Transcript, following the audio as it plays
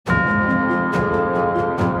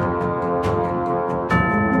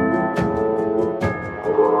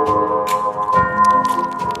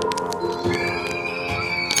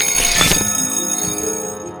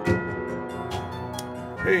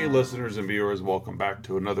listeners and viewers, welcome back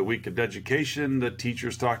to another week of Education, the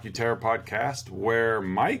Teachers Talking Terror podcast, where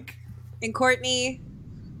Mike and Courtney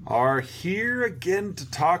are here again to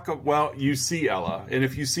talk. Well, you see Ella, and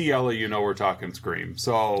if you see Ella, you know we're talking Scream.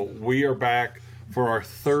 So we are back for our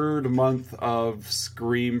third month of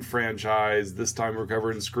Scream franchise. This time we're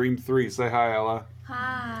covering Scream 3. Say hi, Ella.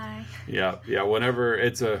 Hi. Yeah. Whenever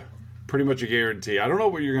it's pretty much a guarantee. I don't know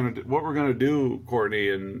what we're gonna do, Courtney,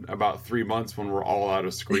 in about 3 months when we're all out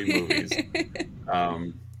of Scream movies.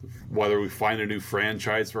 Whether we find a new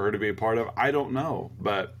franchise for her to be a part of, I don't know.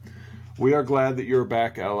 But we are glad that you're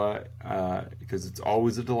back, Ella, because it's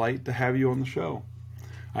always a delight to have you on the show.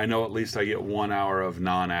 I know at least I get 1 hour of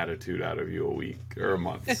non-attitude out of you a week or a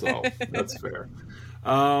month, so that's fair.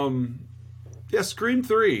 Scream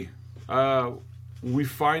 3. We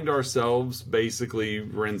find ourselves basically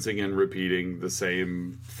rinsing and repeating the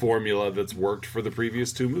same formula that's worked for the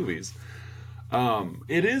previous two movies.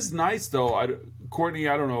 It is nice, though. Courtney,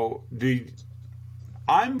 I don't know.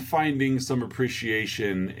 I'm finding some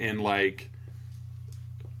appreciation in,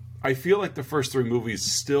 I feel like the first three movies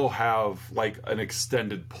still have, an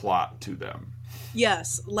extended plot to them.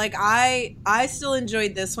 Yes. I still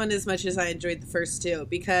enjoyed this one as much as I enjoyed the first two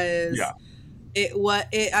because... Yeah.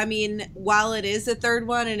 While it is a third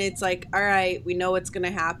one and it's all right, we know what's going to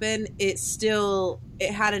happen, it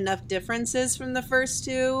had enough differences from the first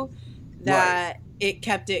two that it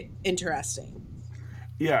kept it interesting.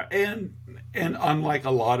 Yeah, and unlike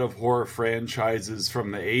a lot of horror franchises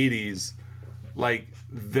from the 80s,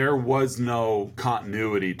 there was no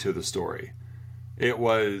continuity to the story. It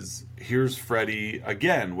was, here's Freddy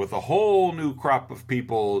again with a whole new crop of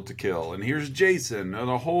people to kill. And here's Jason and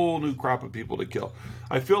a whole new crop of people to kill.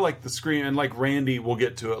 I feel like the Scream, and Randy, we'll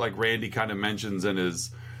get to it, Randy kind of mentions in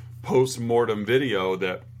his post-mortem video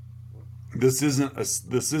that this isn't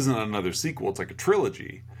another sequel. It's like a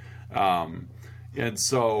trilogy. And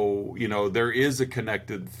so, there is a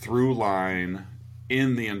connected through line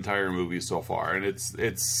in the entire movie so far. And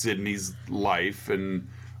it's Sidney's life and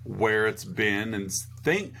where it's been and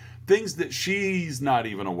things that she's not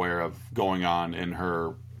even aware of going on in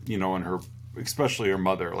her, especially her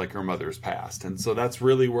mother, her mother's past. And so that's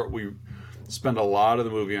really what we spend a lot of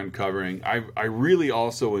the movie uncovering. I really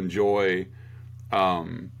also enjoy,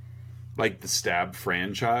 the Stab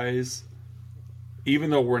franchise, even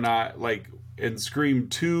though we're not, in Scream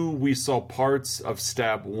 2, we saw parts of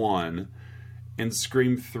Stab 1. In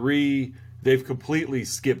Scream 3, they've completely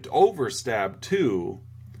skipped over Stab 2.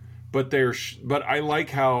 But I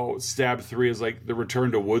like how Stab 3 is the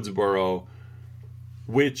return to Woodsboro,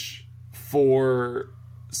 which for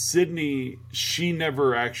Sidney, she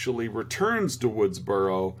never actually returns to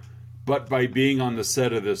Woodsboro, but by being on the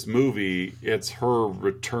set of this movie, it's her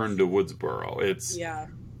return to Woodsboro. It's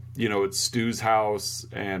it's Stu's house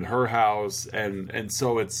and her house, and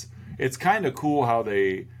so it's kind of cool how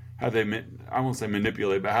they I won't say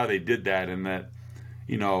manipulate, but how they did that, and that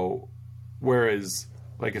whereas,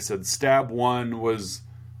 like I said, Stab 1 was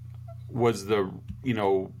the,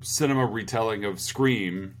 cinema retelling of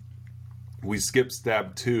Scream. We skipped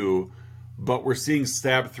Stab 2, but we're seeing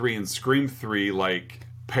Stab 3 and Scream 3,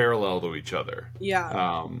 parallel to each other.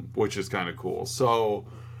 Yeah. Which is kind of cool. So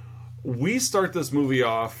we start this movie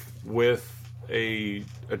off with a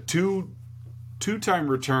two-time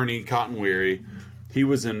returnee, Cotton Weary. He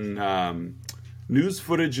was in news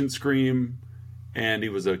footage in Scream, and he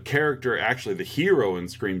was a character, actually the hero in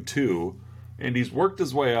Scream 2, and he's worked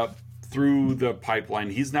his way up through the pipeline.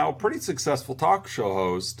 He's now a pretty successful talk show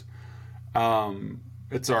host.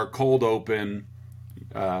 It's our cold open.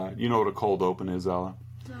 You know what a cold open is, Ella?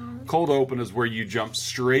 No. Cold open is where you jump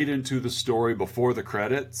straight into the story before the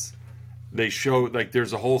credits. They show,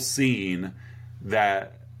 there's a whole scene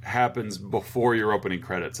that happens before your opening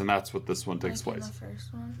credits, and that's what this one takes place. In the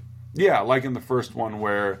first one? Yeah, like in the first one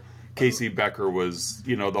where Casey Becker was,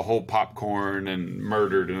 the whole popcorn and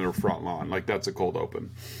murdered in her front lawn. That's a cold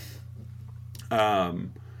open.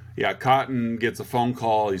 Cotton gets a phone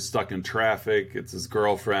call. He's stuck in traffic. It's his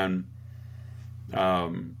girlfriend.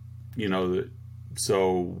 And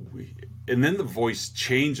then the voice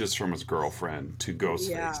changes from his girlfriend to Ghostface.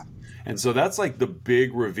 Yeah. And so that's the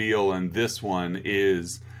big reveal in this one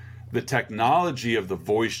is the technology of the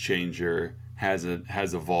voice changer has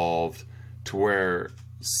evolved to where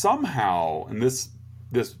somehow, and this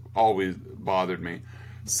always bothered me,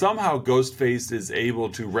 somehow Ghostface is able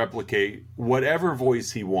to replicate whatever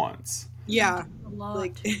voice he wants. Yeah. A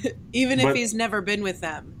lot. Even if he's never been with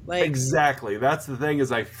them. Exactly. That's the thing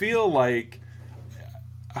is I feel I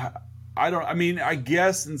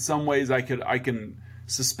guess in some ways I can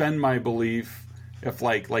suspend my belief if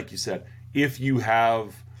like you said, if you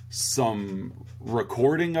have some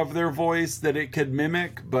recording of their voice that it could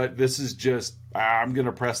mimic, but this is just, I'm going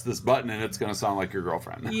to press this button and it's going to sound like your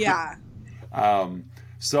girlfriend. Yeah.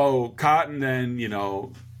 So Cotton then,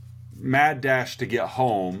 mad dash to get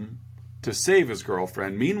home to save his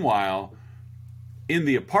girlfriend. Meanwhile, in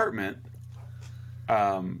the apartment,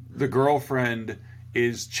 the girlfriend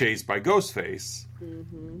is chased by Ghostface,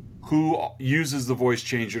 who uses the voice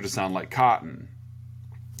changer to sound like Cotton.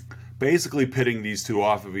 Basically pitting these two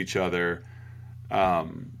off of each other.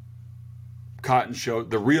 The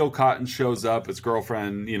real Cotton shows up. His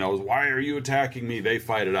girlfriend, why are you attacking me? They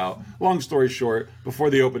fight it out. Long story short, before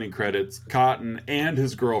the opening credits, Cotton and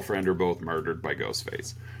his girlfriend are both murdered by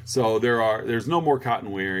Ghostface. So there's no more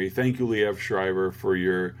Cotton Weary. Thank you, Liev Schreiber, for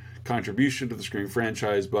your contribution to the Scream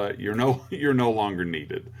franchise, but you're no longer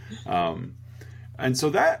needed. And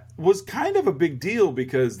so that was kind of a big deal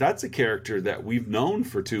because that's a character that we've known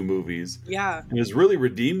for 2 movies. Yeah. And has really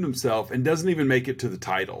redeemed himself and doesn't even make it to the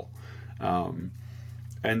title.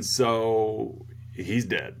 And so he's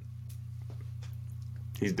dead.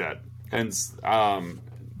 He's dead. And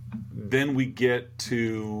then we get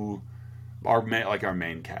to our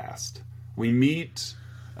main cast. We meet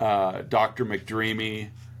Dr. McDreamy.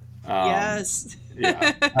 Yes.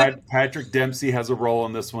 Yeah. Patrick Dempsey has a role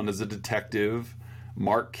in this one as a detective.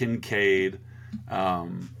 Mark Kincaid.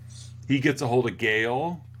 He gets a hold of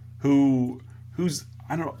Gail, who's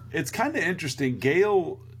I don't know. It's kind of interesting.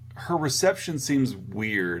 Gail, her reception seems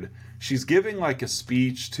weird. She's giving like a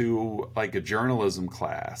speech to like a journalism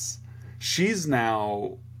class. She's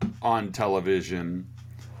now on television.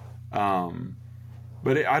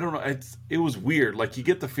 But I don't know. It was weird. Like you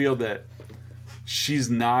get the feel that she's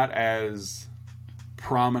not as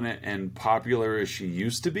prominent and popular as she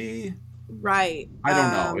used to be. Right. I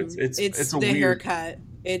don't know. It's the weird haircut.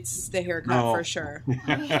 It's the haircut for sure.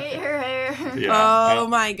 I hate her hair. Yeah. Oh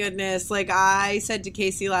my goodness. Like I said to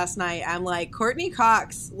Casey last night, I'm like, Courtney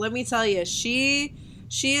Cox, let me tell you, she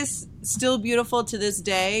is still beautiful to this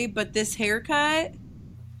day, but this haircut,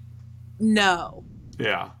 no.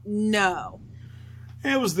 Yeah. No.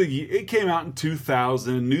 It came out in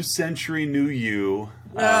 2000, New Century, New You.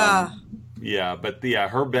 Yeah, but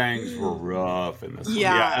her bangs were rough in this one.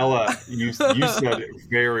 Yeah, Ella, you said it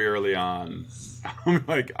very early on. I'm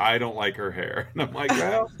like, I don't like her hair. And I'm like,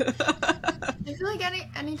 well. I feel like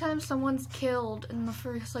anytime someone's killed in the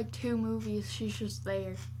first 2 movies, she's just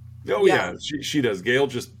there. Oh yeah, she does. Gail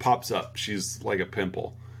just pops up. She's like a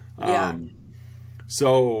pimple. Yeah.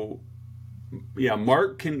 So, yeah,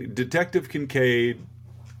 Detective Kincaid,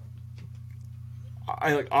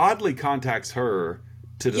 oddly contacts her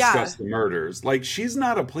to discuss the murders. Like, she's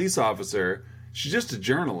not a police officer. She's just a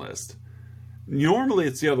journalist. Normally,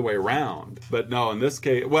 it's the other way around. But no, in this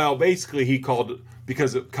case, well, basically, he called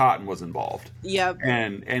because Cotton was involved. Yep.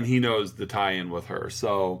 And he knows the tie-in with her.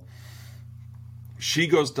 So she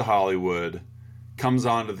goes to Hollywood, comes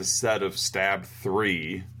onto the set of Stab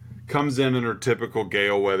 3, comes in her typical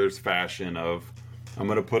Gale Weathers fashion of, I'm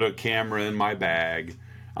going to put a camera in my bag.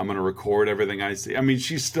 I'm going to record everything I see. I mean,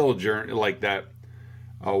 she's still like that.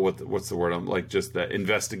 Oh, what's the word? I'm like just that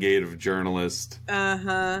investigative journalist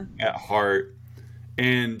at heart.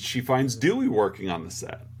 And she finds Dewey working on the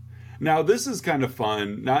set. Now, this is kind of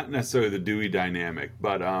fun. Not necessarily the Dewey dynamic,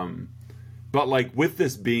 but like with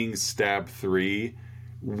this being Stab 3,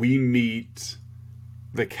 we meet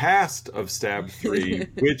the cast of Stab 3,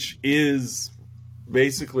 which is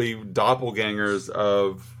basically doppelgangers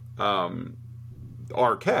of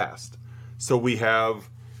our cast. So we have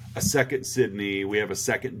a second Sydney, we have a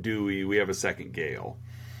second Dewey, we have a second Gale.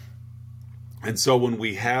 And so when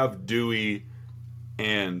we have Dewey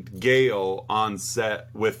and Gale on set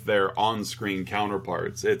with their on-screen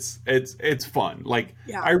counterparts, it's fun. Like,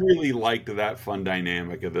 I really liked that fun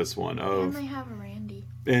dynamic of this one. And they have a Randy.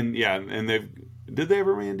 And did they have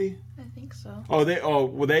a Randy? I think so.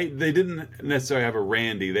 They didn't necessarily have a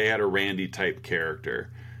Randy. They had a Randy type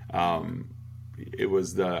character. It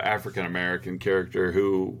was the African American character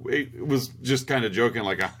who was just kind of joking,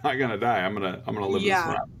 like, I'm not gonna die. I'm gonna live this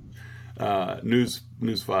one out.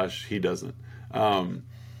 Newsflash, he doesn't.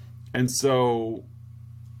 And so,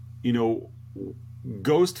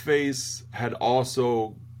 Ghostface had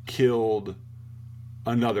also killed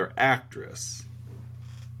another actress,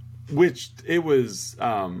 which it was.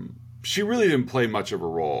 She really didn't play much of a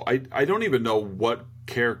role. I don't even know what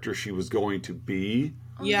character she was going to be.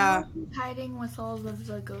 Yeah. Hiding with all of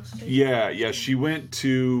the ghosts. Yeah. She went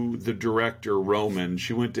to the director, Roman.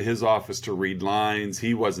 She went to his office to read lines.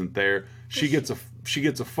 He wasn't there. She gets a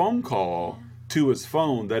phone call to his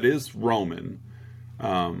phone that is Roman.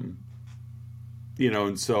 And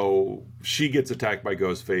so she gets attacked by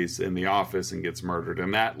Ghostface in the office and gets murdered,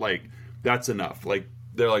 and that's enough. Like,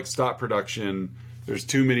 they're like, stop production. There's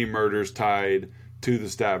too many murders tied to the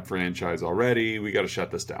Stab franchise already. We got to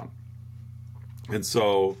shut this down. And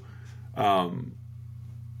so, so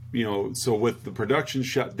with the production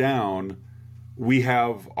shut down, we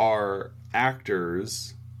have our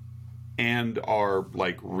actors and our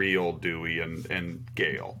like real Dewey and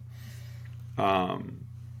Gale.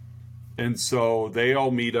 And so they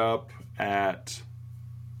all meet up at,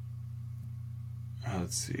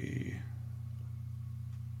 let's see,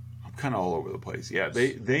 I'm kind of all over the place. Yeah,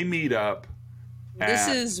 they meet up at, This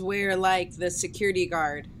is where like the security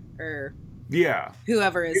guard or yeah,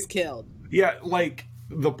 whoever is killed. yeah, like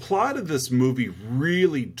the plot of this movie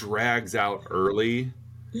really drags out early.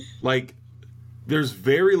 Like, there's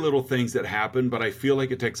very little things that happen, but I feel like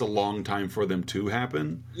it takes a long time for them to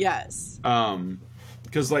happen. Yes.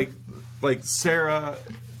 Because like Sarah,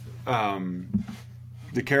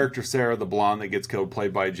 the character Sarah, the blonde that gets killed,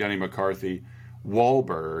 played by Jenny McCarthy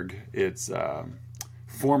Wahlberg. It's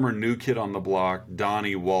former New Kid on the Block,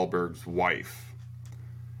 Donnie Wahlberg's wife.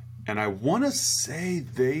 And I want to say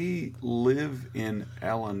they live in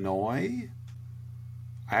Illinois.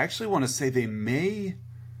 I actually want to say they may.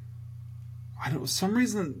 I don't. For some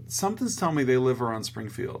reason, something's telling me they live around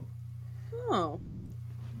Springfield. Oh,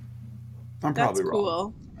 I'm probably that's wrong.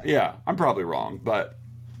 cool. Yeah, I'm probably wrong, but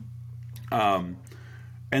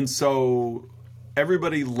and so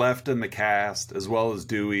everybody left in the cast, as well as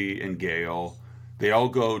Dewey and Gale, they all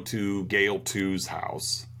go to Gale 2's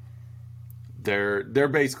house. They're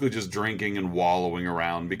basically just drinking and wallowing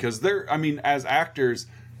around because as actors,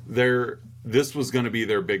 this was going to be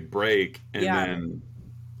their big break, and then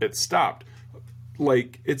it stopped.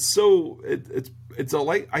 Like, it's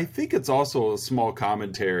I think it's also a small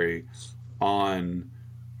commentary on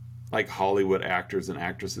like Hollywood actors and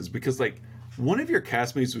actresses, because like one of your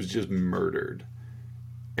castmates was just murdered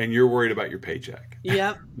and you're worried about your paycheck.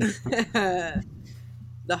 Yep. The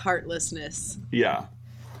heartlessness. Yeah.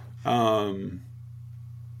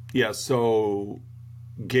 So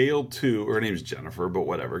Gale 2, her name's Jennifer, but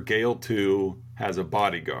whatever. Gale 2 has a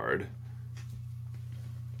bodyguard.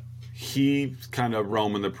 He's kind of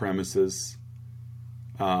roaming the premises.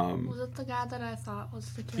 Was it the guy that I thought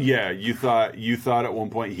was the killer? Yeah, you thought at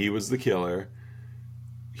one point he was the killer.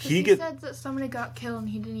 He said that somebody got killed and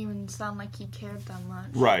he didn't even sound like he cared that much.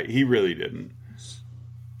 Right, he really didn't.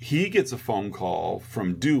 He gets a phone call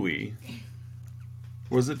from Dewey.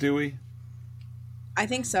 Was it Dewey? I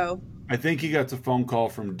think so. I think he gets a phone call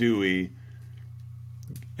from Dewey,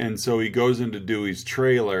 and so he goes into Dewey's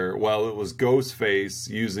trailer. Well, it was Ghostface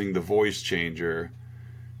using the voice changer,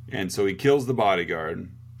 and so he kills the bodyguard.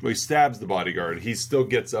 Well, he stabs the bodyguard. He still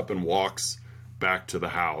gets up and walks back to the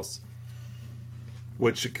house,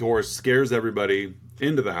 which of course scares everybody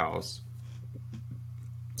into the house.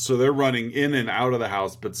 So they're running in and out of the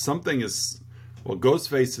house, but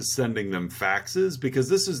Ghostface is sending them faxes, because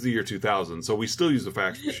this is the year 2000, so we still use a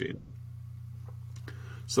fax machine.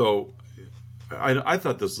 So I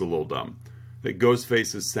thought this was a little dumb, that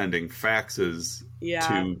Ghostface is sending faxes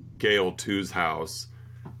to Gale 2's house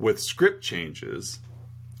with script changes,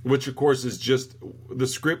 which of course is just the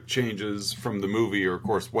script changes from the movie are of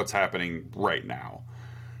course what's happening right now.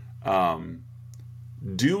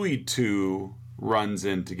 Dewey 2 runs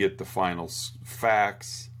in to get the final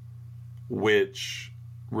fax, which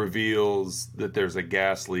reveals that there's a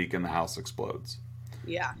gas leak and the house explodes.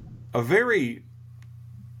 Yeah.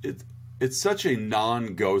 It's such a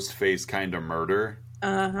non-Ghostface kind of murder.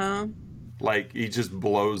 Uh-huh. Like, he just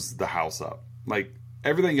blows the house up. Like,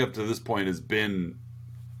 everything up to this point has been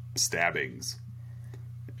stabbings.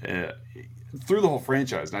 Through the whole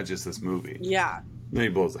franchise, not just this movie. Yeah. Then he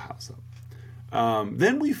blows the house up.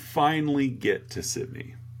 Then we finally get to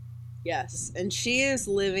Sydney. Yes, and she is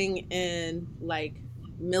living in like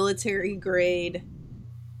military grade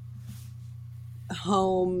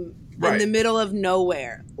home in the middle of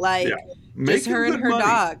nowhere. Like just her and her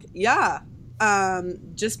dog. Yeah.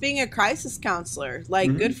 Just being a crisis counselor.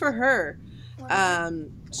 Like good for her.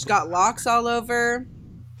 She's got locks all over.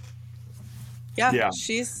 Yeah.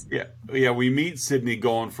 She's we meet Sydney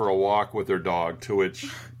going for a walk with her dog, to which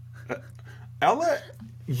Ella,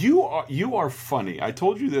 you are funny. I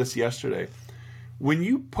told you this yesterday. When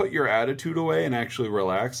you put your attitude away and actually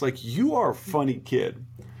relax, like, you are a funny kid.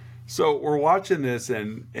 So we're watching this,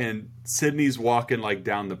 and Sydney's walking like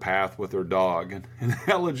down the path with her dog, and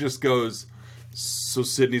Ella just goes, "So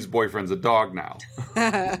Sydney's boyfriend's a dog now,"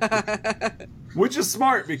 which is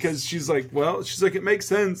smart, because she's like, it makes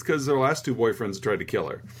sense because her last two boyfriends tried to kill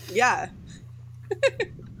her. Yeah.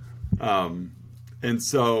 And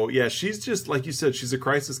so, yeah, she's just, like you said, she's a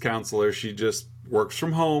crisis counselor. She just works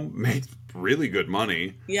from home, makes really good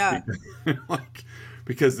money. Yeah. Like,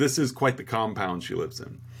 because this is quite the compound she lives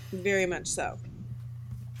in. Very much so.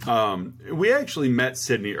 We actually met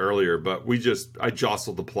Sydney earlier, but I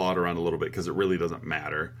jostled the plot around a little bit because it really doesn't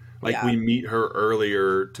matter. Like, Yeah. we meet her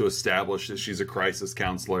earlier to establish that she's a crisis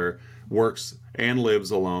counselor, works and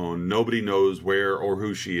lives alone. Nobody knows where or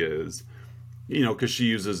who she is, you know, because she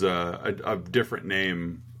uses a different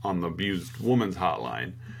name on the abused woman's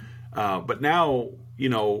hotline. But now, you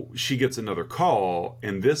know, she gets another call,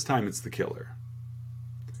 and this time it's the killer.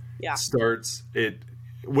 Yeah. Starts it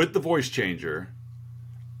with the voice changer,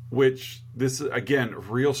 which this is, again,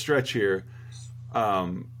 real stretch here.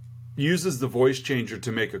 Uses the voice changer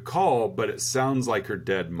to make a call, but it sounds like her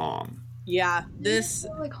dead mom. Yeah. This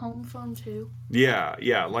like home phone too. Yeah,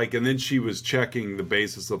 like, and then she was checking the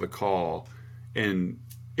basis of the call, and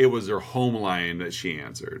it was her home line that she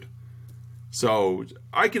answered. So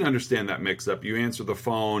I can understand that mix up. You answer the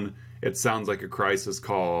phone, it sounds like a crisis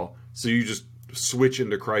call, so you just switch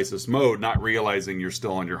into crisis mode, not realizing you're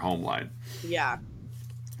still on your home line. Yeah.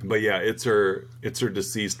 But yeah, it's her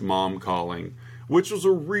deceased mom calling, which was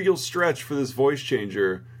a real stretch for this voice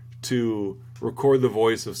changer to record the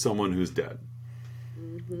voice of someone who's dead.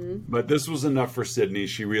 Mm-hmm. But this was enough for Sydney.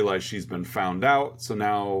 She realized she's been found out, so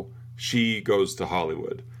now she goes to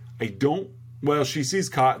Hollywood. She sees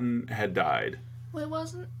Cotton had died. Wait,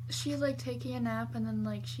 wasn't she like taking a nap and then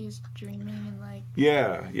like she's dreaming and like...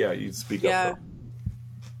 Yeah, you'd speak up.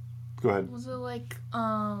 Go ahead. Was it like,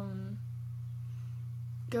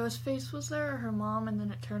 Ghostface was there, or her mom, and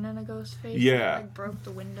then it turned into Ghostface? Yeah. And, like, broke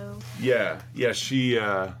the window. Yeah,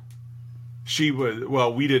 she was,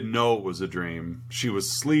 well, we didn't know it was a dream. She was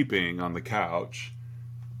sleeping on the couch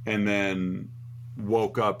and then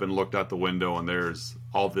woke up and looked out the window, and there's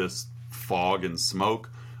all this fog and smoke,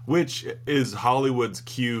 which is Hollywood's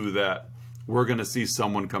cue that we're going to see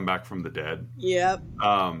someone come back from the dead. Yep.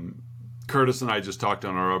 Curtis and I just talked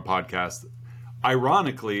on our own podcast.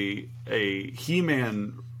 Ironically, a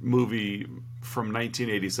He-Man movie from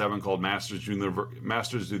 1987 called Masters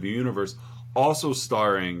of the Universe, also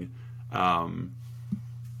starring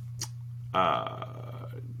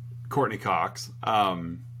Courtney Cox.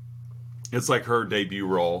 It's like her debut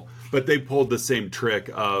role, but they pulled the same trick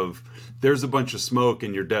of there's a bunch of smoke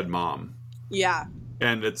and your dead mom. Yeah.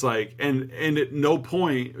 And it's like, and at no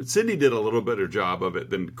point, Sydney did a little better job of it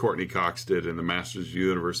than Courtney Cox did in the Masters of the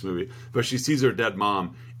Universe movie. But she sees her dead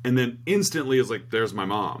mom, and then instantly is like, "There's my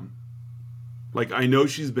mom." Like, I know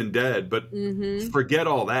she's been dead, but forget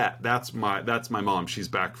all that. That's my mom. She's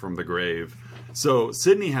back from the grave. So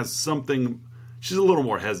Sydney has something. She's a little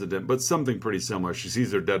more hesitant, but something pretty similar. She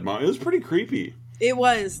sees her dead mom. It was pretty creepy. It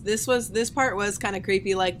was. This part was kind of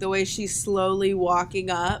creepy, like the way she's slowly walking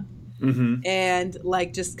up. Mm-hmm. And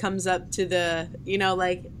like just comes up to the, you know,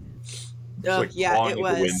 like, oh like yeah, it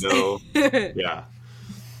was. The window. Yeah.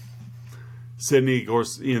 Sydney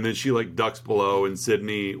goes, and then she like ducks below, and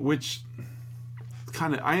Sydney, which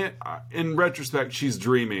kind of, in retrospect, she's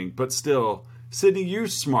dreaming, but still, Sydney, you're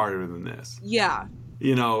smarter than this. Yeah.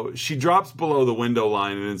 You know, she drops below the window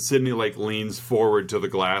line, and then Sydney like leans forward to the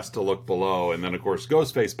glass to look below, and then of course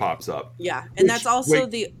Ghostface pops up. Yeah, and that's also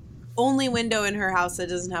the only window in her house that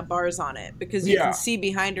doesn't have bars on it, because you can see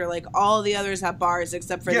behind her, like, all the others have bars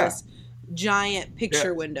except for this giant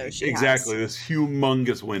picture window she has. Exactly, this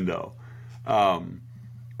humongous window.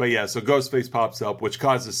 But yeah, so Ghostface pops up, which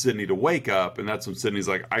causes Sydney to wake up, and that's when Sydney's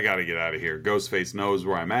like, I gotta get out of here. Ghostface knows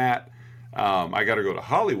where I'm at. I gotta go to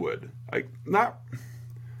Hollywood. I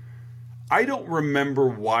don't remember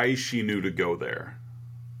why she knew to go there.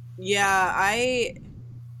 Yeah,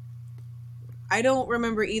 I don't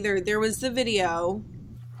remember either. There was the video.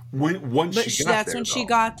 That's when she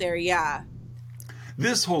got there, yeah.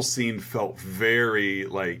 This whole scene felt very,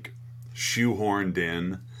 like, shoehorned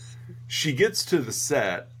in. She gets to the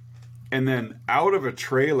set, and then out of a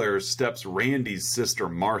trailer steps Randy's sister,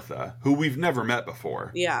 Martha, who we've never met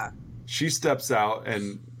before. Yeah. She steps out,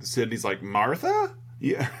 and Sydney's like, Martha?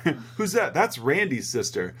 Yeah. Who's that? That's Randy's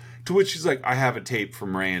sister. To which she's like, I have a tape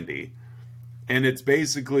from Randy. And it's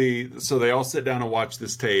basically, so they all sit down and watch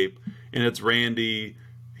this tape, and it's Randy.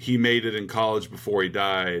 He made it in college before he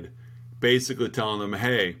died, basically telling them,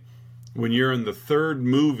 hey, when you're in the third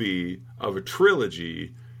movie of a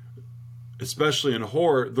trilogy, especially in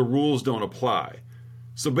horror, the rules don't apply.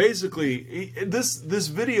 So basically, this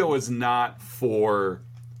video is not for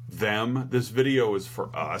them. This video is for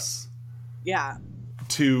us. Yeah.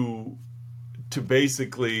 To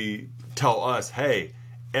basically tell us, hey,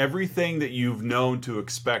 everything that you've known to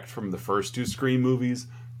expect from the first two Scream movies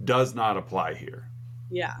does not apply here.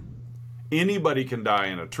 Yeah. Anybody can die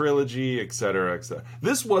in a trilogy, etc., etc.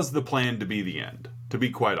 This was the plan to be the end, to be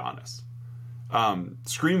quite honest.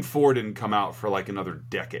 Scream 4 didn't come out for like another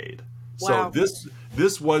decade. Wow. So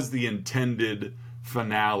this was the intended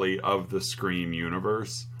finale of the Scream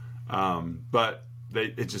universe. But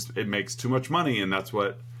it makes too much money, and that's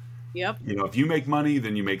what, Yep. if you make money,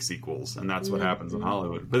 then you make sequels, and that's what happens in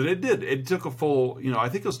Hollywood. But it did. It took a full, I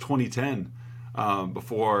think it was 2010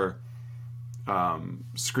 before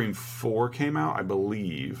Scream 4 came out, I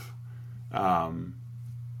believe. Didn't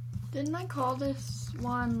I call this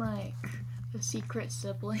one like the secret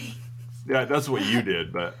sibling? Yeah, that's what you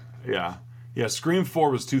did, but yeah. Yeah, Scream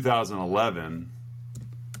 4 was 2011.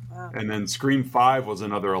 Wow. And then Scream 5 was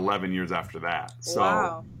another 11 years after that. So,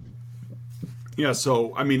 wow. Yeah,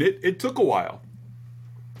 so, I mean, it took a while.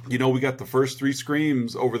 We got the first 3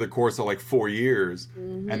 Screams over the course of like 4 years.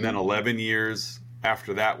 And then 11 years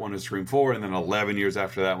after that one is Scream 4. And then 11 years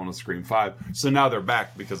after that one is Scream 5. So now they're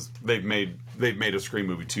back because they've made a Scream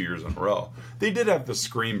movie 2 years in a row. They did have the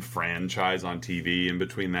Scream franchise on TV in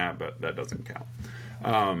between that, but that doesn't count.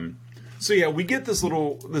 So yeah, we get this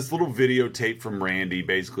little videotape from Randy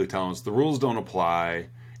basically telling us the rules don't apply.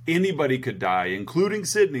 Anybody could die, including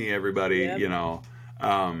Sydney, everybody, Yep.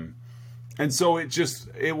 And so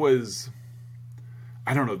it was,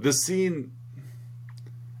 I don't know, this scene,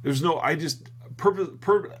 I just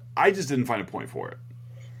didn't find a point for it.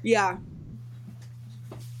 Yeah.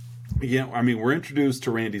 Yeah, I mean, we're introduced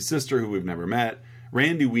to Randy's sister, who we've never met.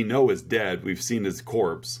 Randy, we know, is dead. We've seen his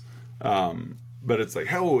corpse. But it's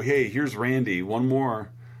like, oh, hey, here's Randy. One more.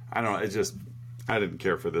 I don't know. I didn't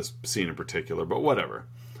care for this scene in particular, but whatever.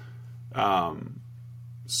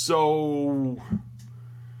 So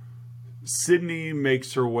Sydney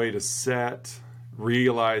makes her way to set,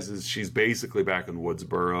 realizes she's basically back in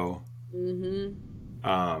Woodsboro.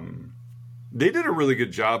 They did a really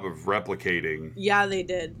good job of replicating. Yeah, they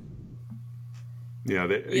did.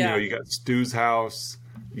 You got Stu's house,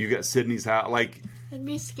 you got Sydney's house, like. It'd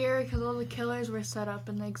be scary because all the killers were set up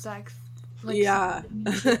in the exact. Yeah.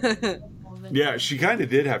 Yeah, she kind of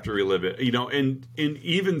did have to relive it, and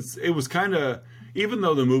even it was kind of, even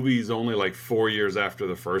though the movie is only like 4 years after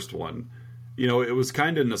the first one, it was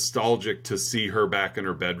kind of nostalgic to see her back in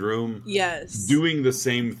her bedroom. Yes. Doing the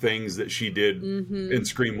same things that she did in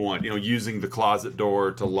Scream 1, using the closet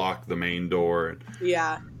door to lock the main door.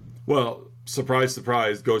 Yeah. Well, surprise,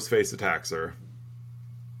 surprise, Ghostface attacks her.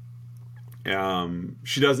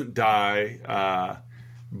 She doesn't die,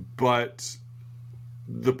 but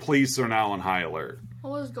the police are now on high alert.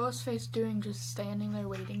 What was Ghostface doing, just standing there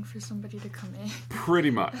waiting for somebody to come in? Pretty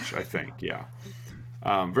much, I think, yeah.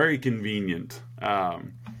 Very convenient.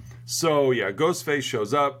 So, yeah, Ghostface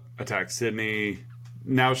shows up, attacks Sydney.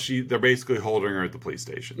 Now they're basically holding her at the police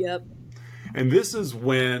station. Yep. And this is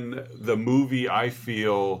when the movie, I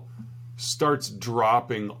feel, starts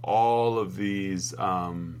dropping all of these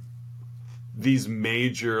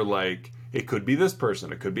major, like, it could be this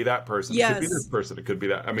person, it could be that person, yes. It could be this person, it could be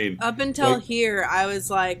that. I mean, up until here, I was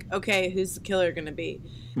like, okay, who's the killer going to be?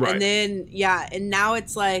 Right. And then, and now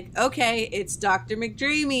it's like, okay, it's Dr.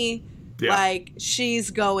 McDreamy. Yeah. Like, she's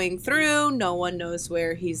going through, no one knows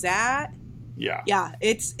where he's at. Yeah. Yeah,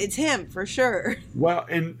 it's him, for sure. Well,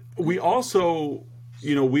 and we also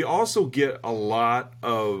get a lot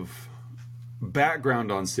of background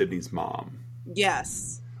on Sydney's mom.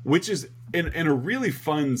 Yes. Which is, in a really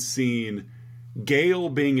fun scene, Gail,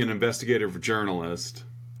 being an investigative journalist,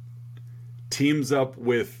 teams up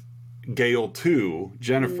with Gail 2,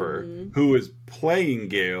 Jennifer, who is playing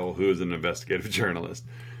Gail, who is an investigative journalist.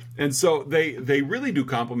 And so they really do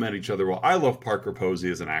complement each other well. I love Parker Posey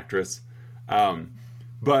as an actress.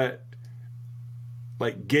 But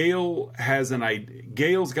like Gail's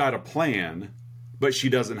got a plan, but she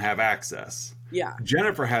doesn't have access. Yeah.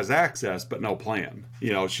 Jennifer has access, but no plan.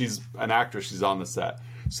 She's an actress. She's on the set.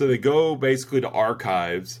 So they go basically to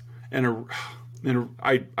archives, and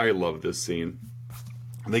I love this scene.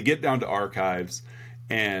 They get down to archives,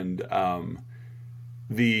 and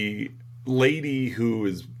the lady who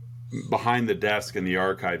is behind the desk in the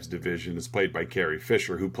archives division is played by Carrie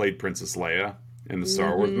Fisher, who played Princess Leia in the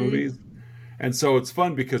Star Wars movies. And so it's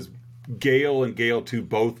fun because Gail and Gail 2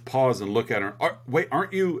 both pause and look at her. Wait,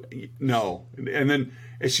 aren't you? No. And then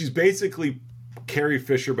she's basically Carrie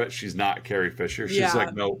Fisher, but she's not Carrie Fisher. She's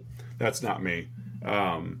like, no, that's not me.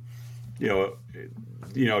 You're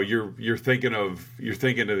thinking of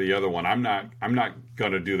the other one. I'm not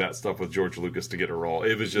gonna do that stuff with George Lucas to get a role.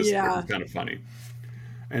 It was just it was kind of funny.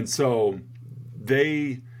 And so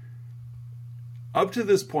up to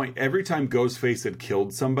this point, every time Ghostface had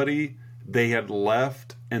killed somebody, they had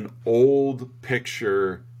left an old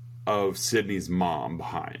picture of Sydney's mom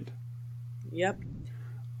behind, Yep.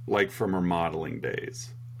 like from her modeling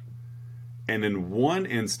days. And in one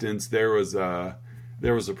instance, there was a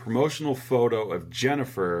promotional photo of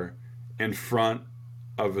Jennifer in front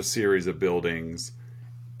of a series of buildings,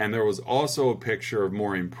 and there was also a picture of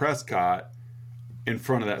Maureen Prescott in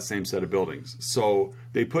front of that same set of buildings. So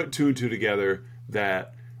they put two and two together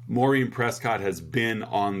that Maureen Prescott has been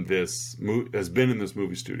in this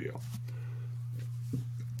movie studio.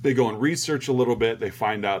 They go and research a little bit. They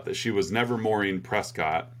find out that she was never Maureen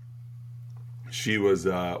Prescott. She was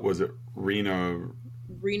it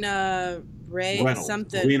Rena Ray Reynolds.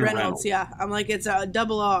 something Rena Reynolds. Yeah, I'm like, it's a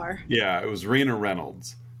double R. Yeah, it was Rena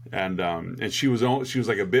Reynolds, and she was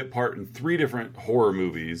like a bit part in 3 different horror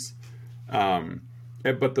movies,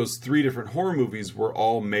 but those 3 different horror movies were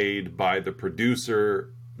all made by the producer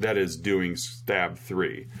that is doing Stab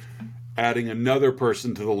 3, adding another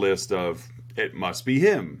person to the list of it must be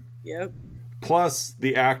him. Yep. Plus,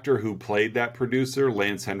 the actor who played that producer,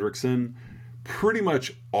 Lance Hendrickson, pretty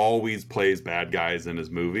much always plays bad guys in his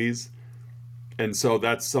movies. And so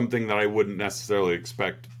that's something that I wouldn't necessarily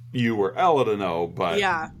expect you or Ella to know, but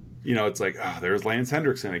yeah, it's like, there's Lance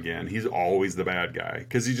Hendrickson again. He's always the bad guy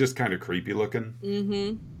because he's just kind of creepy looking.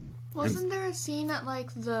 Mm-hmm. Wasn't there a scene at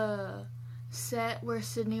like the set where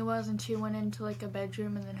Sydney was and she went into like a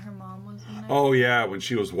bedroom and then her mom was in there? Oh yeah, when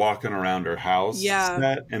she was walking around her house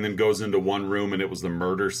set and then goes into one room and it was the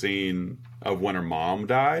murder scene of when her mom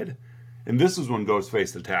died. And this is when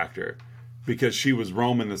Ghostface attacked her. Because she was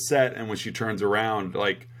roaming the set, and when she turns around,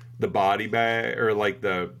 like the body bag or like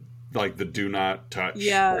the do not touch,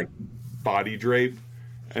 like body drape,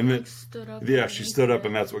 and then she stood up,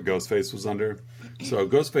 and that's what Ghostface was under. So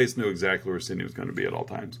Ghostface knew exactly where Sydney was going to be at all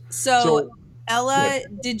times. So Ella,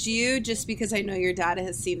 did you, just because I know your dad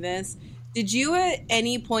has seen this, did you at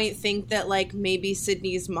any point think that like maybe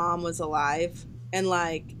Sydney's mom was alive and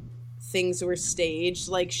like things were staged,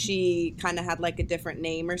 like she kind of had like a different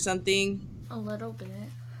name or something? A little bit.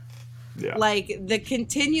 Yeah. Like the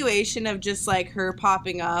continuation of just like her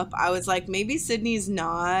popping up, I was like, maybe Sydney's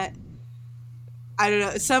not, I don't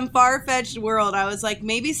know, some far-fetched world. I was like,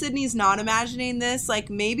 maybe Sydney's not imagining this. Like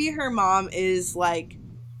maybe her mom is like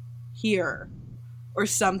here or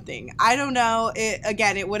something. I don't know.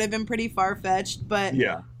 It would have been pretty far-fetched, but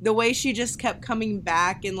the way she just kept coming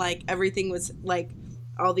back and like everything was like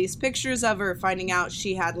all these pictures of her, finding out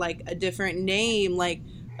she had like a different name, like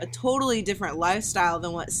a totally different lifestyle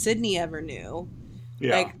than what Sydney ever knew.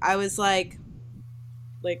 Yeah. Like I was like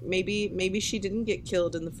maybe she didn't get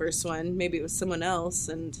killed in the first one. Maybe it was someone else,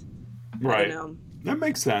 and right. I don't know. That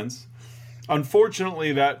makes sense.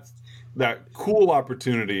 Unfortunately, that cool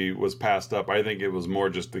opportunity was passed up. I think it was more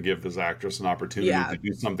just to give this actress an opportunity to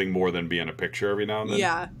do something more than be in a picture every now and then.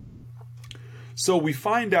 Yeah. So we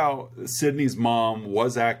find out Sydney's mom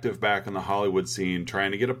was active back in the Hollywood scene,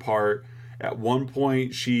 trying to get a part. At one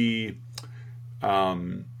point, she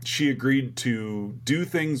agreed to do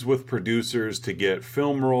things with producers to get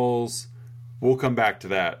film roles. We'll come back to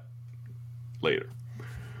that later.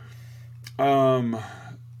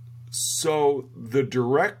 So the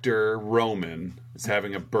director, Roman, is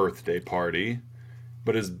having a birthday party,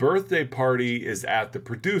 but his birthday party is at the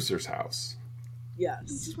producer's house. Yes.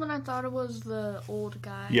 This is when I thought it was the old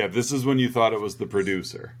guy. Yeah, this is when you thought it was the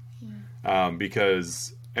producer. Yeah.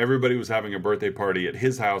 Because everybody was having a birthday party at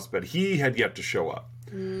his house, but he had yet to show up.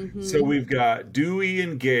 Mm-hmm. So we've got Dewey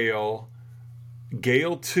and Gale,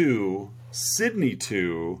 Gale 2, Sydney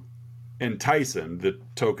 2, and Tyson, the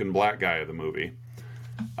token black guy of the movie.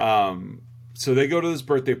 So they go to this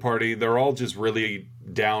birthday party. They're all just really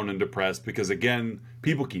down and depressed because, again,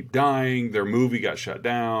 people keep dying. Their movie got shut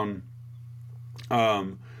down.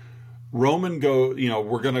 Roman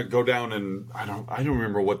we're going to go down and I don't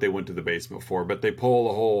remember what they went to the basement for, but they pull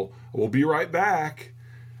the whole, we'll be right back.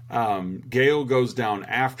 Gale goes down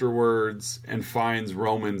afterwards and finds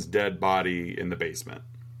Roman's dead body in the basement.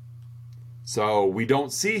 So we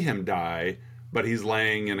don't see him die, but he's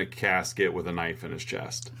laying in a casket with a knife in his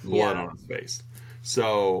chest, blood on his face.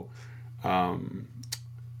 So,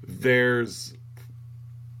 there's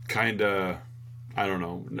kind of, I don't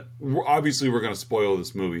know. Obviously, we're going to spoil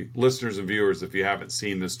this movie. Listeners and viewers, if you haven't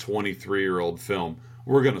seen this 23-year-old film,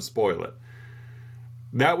 we're going to spoil it.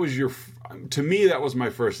 To me, that was my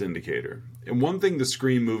first indicator. And one thing the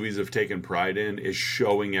Scream movies have taken pride in is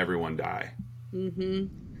showing everyone die. Mm-hmm.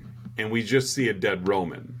 And we just see a dead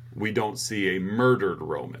Roman. We don't see a murdered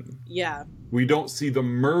Roman. Yeah. We don't see the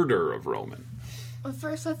murder of Roman. At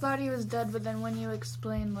first I thought he was dead, but then when you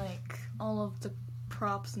explain, like, all of the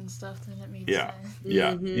props and stuff, then it made Yeah. sense.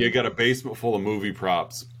 Yeah. You got a basement full of movie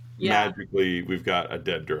props. Yeah. Magically, we've got a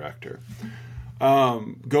dead director.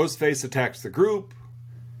 Ghostface attacks the group.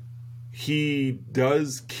 He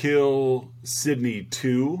does kill Sydney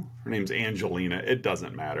too. Her name's Angelina. It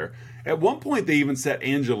doesn't matter. At one point, they even set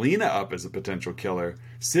Angelina up as a potential killer.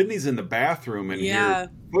 Sydney's in the bathroom and hears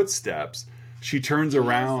footsteps. She turns She has,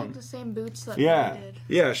 around. like, the same boots that Yeah. they did.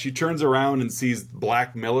 Yeah, she turns around and sees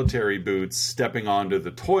black military boots stepping onto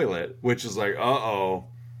the toilet, which is like, uh-oh.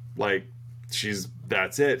 Like,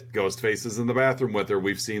 that's it. Ghostface is in the bathroom with her.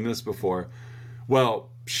 We've seen this before. Well,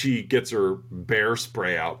 she gets her bear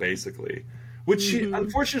spray out, basically. Which she,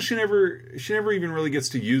 unfortunately, she never even really gets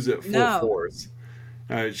to use it full force.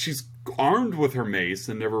 She's armed with her mace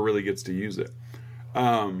and never really gets to use it.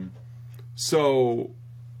 So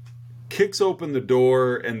kicks open the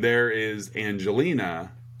door, and there is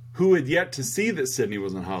Angelina, who had yet to see that Sydney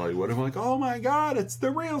was in Hollywood. I'm like, oh my God, it's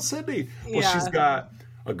the real Sydney. Well, she's got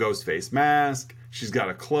a ghost face mask. She's got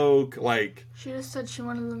a cloak. Like, She just said she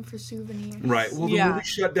wanted them for souvenirs. right. Well, the movie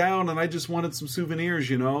shut down, and I just wanted some souvenirs,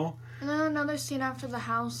 you know? And then another scene after the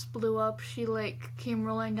house blew up, she, like, came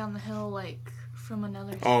rolling down the hill, like, from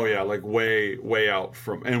another side. Oh, yeah, like way out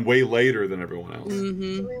from, and way later than everyone else.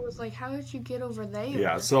 Julie was like, how did you get over there?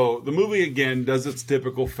 Yeah, so the movie, again, does its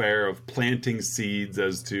typical fare of planting seeds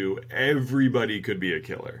as to everybody could be a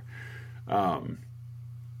killer.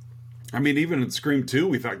 I mean, even in Scream 2,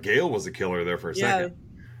 we thought Gale was a killer there for a second.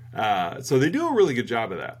 So they do a really good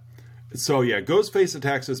job of that. So, yeah, Ghostface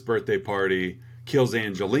attacks this birthday party, kills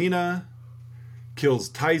Angelina, kills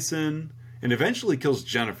Tyson, and eventually kills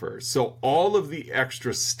Jennifer. So all of the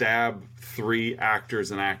extra stab 3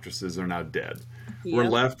 actors and actresses are now dead. Yep. We're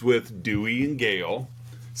left with Dewey and Gale.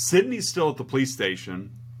 Sydney's still at the police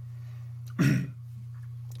station.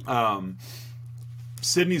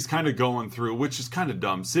 Sydney's kind of going through, which is kind of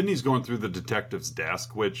dumb. Sydney's going through the detective's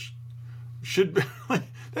desk, which should be, like,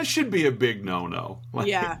 that should be a big no-no. Like,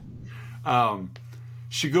 yeah.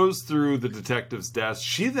 She goes through the detective's desk.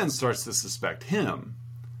 She then starts to suspect him.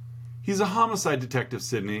 He's a homicide detective,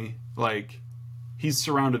 Sydney. Like, he's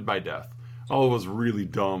surrounded by death. Oh, it was really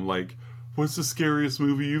dumb. Like, what's the scariest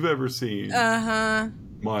movie you've ever seen? Uh-huh.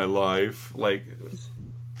 My life. Like,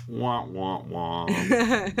 wah, wah, wah.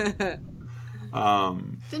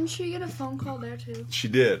 Didn't she get a phone call there, too? She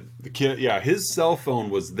did. The kid, yeah, his cell phone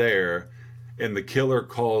was there, and the killer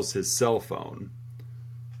calls his cell phone.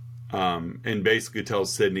 And basically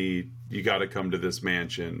tells Sydney, you got to come to this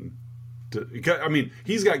mansion. I mean,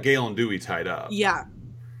 he's got Gale and Dewey tied up. Yeah.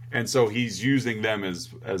 And so he's using them as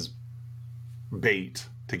bait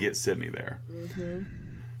to get Sydney there. Mm-hmm.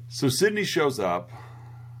 So Sydney shows up.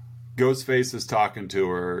 Ghostface is talking to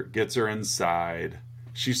her, gets her inside.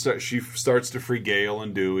 She starts to free Gale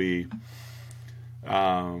and Dewey.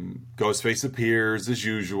 Ghostface appears as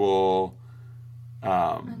usual.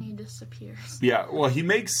 And he disappears. Yeah, well, he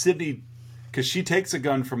makes Sydney, because she takes a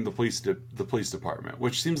gun from the police department,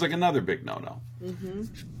 which seems like another big no-no.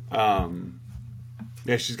 Mm-hmm.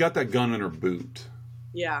 Yeah, she's got that gun in her boot.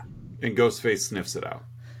 Yeah. And Ghostface sniffs it out.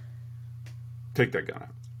 Take that gun out.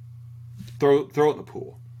 Throw it in the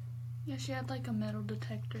pool. Yeah, she had like a metal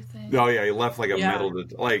detector thing. Oh yeah, he left like a metal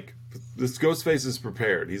like this Ghostface is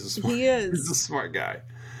prepared. He's a smart. He is. He's a smart guy.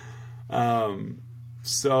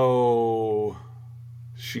 So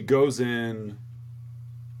she goes in.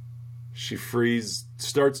 She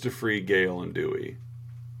starts to free Gale and Dewey,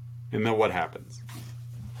 and then what happens?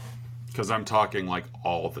 Because I'm talking like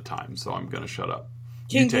all the time, so I'm gonna shut up.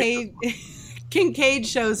 Kincaid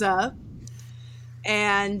shows up,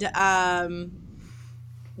 and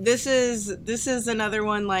this is another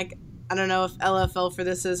one. Like, I don't know if Ella fell for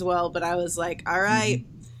this as well, but I was like, all right,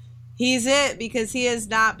 he's it, because he has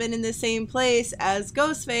not been in the same place as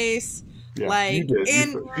Ghostface. Yeah, like, you did.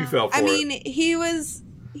 and you fell for it. I mean, he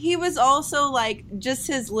was also like just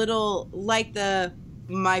his little, like,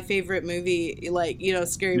 my favorite movie, like, you know,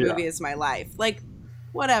 Scary Movie is my life. Like,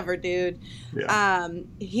 whatever, dude. Yeah.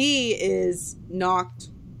 He is knocked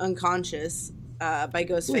unconscious by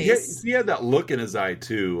Ghostface. Well, he had that look in his eye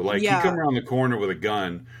too. Like, he come around the corner with a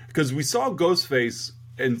gun, because we saw Ghostface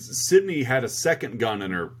and Sydney had a second gun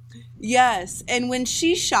in her. Yes, and when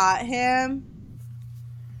she shot him,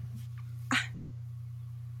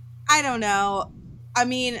 I don't know. I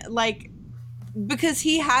mean, like, because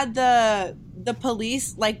he had the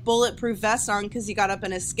police, like, bulletproof vest on because he got up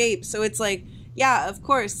and escaped. So it's like, yeah, of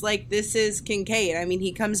course, like, this is Kincaid. I mean,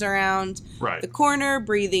 he comes around the corner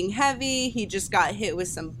breathing heavy. He just got hit with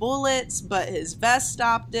some bullets, but his vest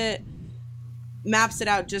stopped it. Maps it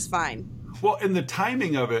out just fine. Well, and the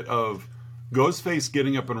timing of it, of Ghostface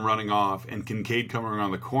getting up and running off and Kincaid coming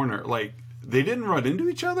around the corner, like, they didn't run into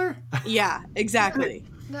each other? Yeah, exactly.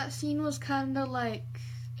 That scene was kind of like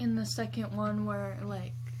in the second one where,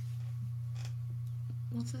 like,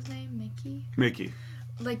 what's his name? Mickey.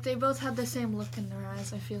 Like, they both had the same look in their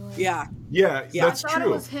eyes, I feel like. Yeah. Yeah, that's I thought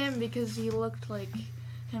true. it was him because he looked like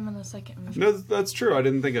him in the second movie. No, that's true. I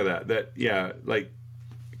didn't think of that. That, yeah, like,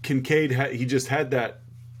 Kincaid, he just had that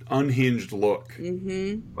unhinged look.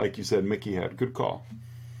 Mm-hmm. Like you said, Mickey had. Good call.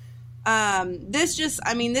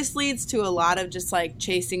 This leads to a lot of just, like,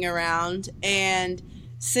 chasing around, and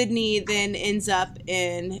Sydney then ends up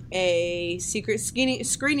in a secret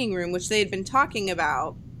screening room, which they had been talking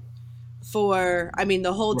about for,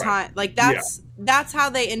 the whole time. Like, that's how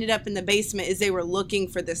they ended up in the basement, is they were looking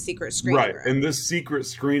for this secret screening room. And this secret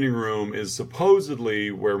screening room is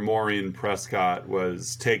supposedly where Maureen Prescott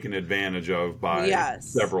was taken advantage of by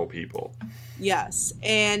several people. Yes,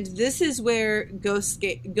 and this is where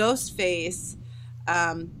Ghostface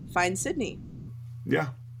finds Sydney. Yeah.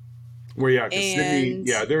 Where, because Sydney,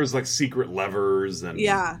 there was, like, secret levers and...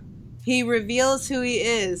 Yeah. He reveals who he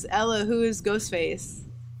is. Ella, who is Ghostface?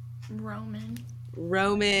 Roman.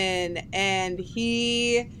 And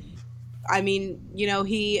he,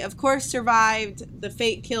 he, of course, survived the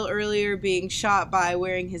fake kill earlier, being shot by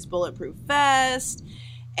wearing his bulletproof vest.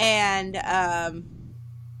 And,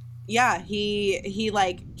 he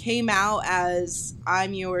like, came out as,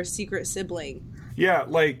 I'm your secret sibling. Yeah,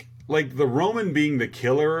 like the Roman being the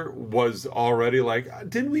killer was already like,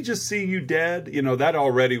 didn't we just see you dead? That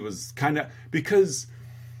already was kind of, because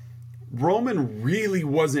Roman really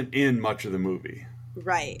wasn't in much of the movie.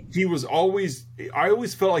 Right. He was always, I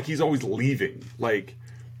always felt like he's always leaving. Like,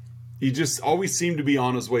 he just always seemed to be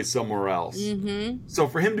on his way somewhere else. Mm-hmm. So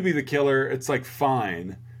for him to be the killer, it's like,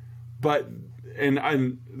 fine. But,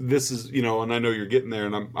 and this is, and I know you're getting there,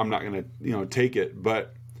 and I'm not going to, take it,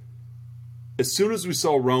 but as soon as we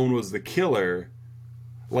saw Roan was the killer,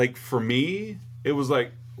 like, for me, it was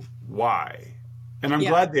like, why? And I'm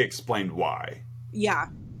glad they explained why. Yeah.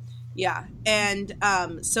 Yeah. And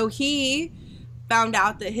so he found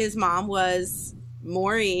out that his mom was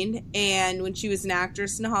Maureen, and when she was an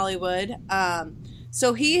actress in Hollywood.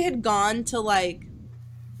 So he had gone to, like,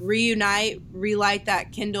 relight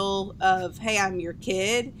that Kindle of, hey, I'm your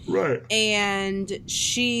kid. Right. And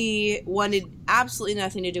she wanted absolutely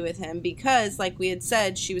nothing to do with him because, like we had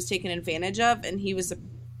said, she was taken advantage of, and he was,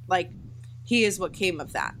 he is what came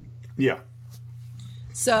of that. Yeah.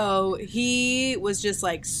 So he was just,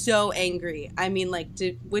 like, so angry.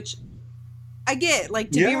 Which I get, like,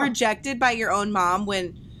 to be rejected by your own mom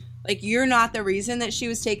when, like, you're not the reason that she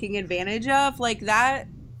was taking advantage of, like, that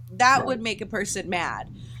would make a person mad.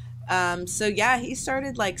 He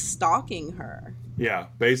started, like, stalking her. Yeah,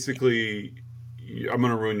 basically, I'm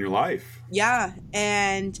going to ruin your life. Yeah,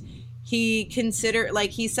 and he considered,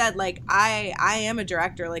 like, he said, like, I am a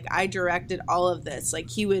director. Like, I directed all of this. Like,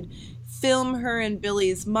 he would film her and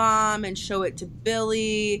Billy's mom and show it to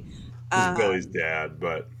Billy. Billy's dad,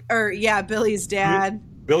 but... Billy's dad.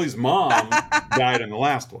 Billy's mom died in the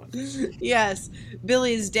last one. Yes,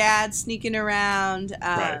 Billy's dad sneaking around.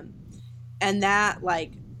 Right. And that,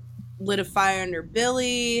 like, lit a fire under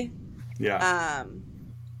Billy. Yeah.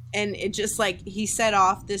 And it just, like, he set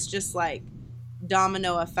off this just, like,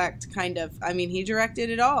 domino effect kind of. He directed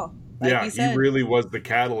it all. Like he really was the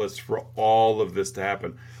catalyst for all of this to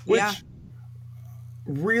happen. Which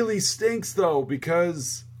really stinks, though,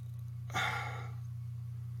 because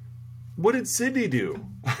what did Sydney do?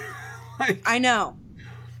 I know.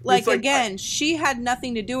 Like, again, she had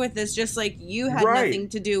nothing to do with this, just like you had nothing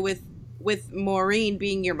to do with Maureen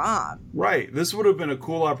being your mom. Right. This would have been a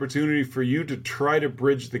cool opportunity for you to try to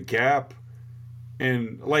bridge the gap.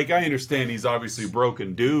 And, like, I understand he's obviously a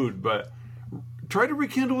broken dude, but try to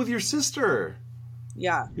rekindle with your sister.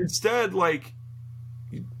 Yeah. Instead, like,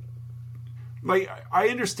 I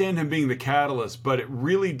understand him being the catalyst, but it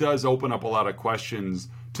really does open up a lot of questions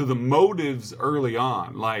to the motives early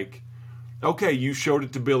on. Like, okay, you showed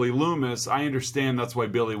it to Billy Loomis. I understand that's why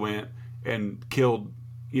Billy went and killed,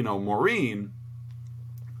 Maureen.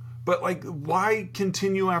 But, like, why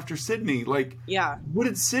continue after Sydney? Like, what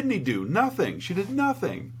did Sydney do? Nothing. She did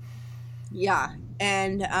nothing. Yeah.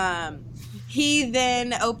 And he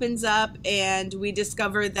then opens up, and we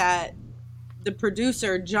discover that the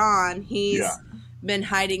producer, John, he's been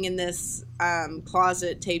hiding in this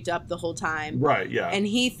closet taped up the whole time. Right, yeah. And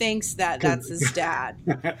he thinks that that's his dad.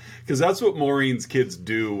 Because that's what Maureen's kids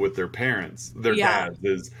do with their parents, their dads,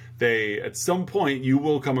 is they, at some point, you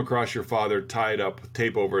will come across your father tied up,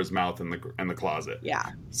 tape over his mouth in the closet.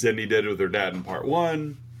 Yeah. Sydney did with her dad in part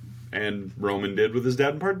 1, and Roman did with his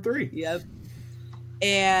dad in part 3. Yep.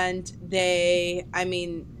 and they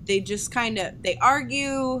just kind of, they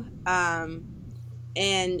argue,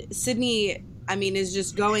 and Sydney, is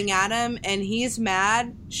just going at him, and he's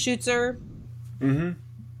mad, shoots her, Mm-hmm.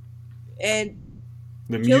 and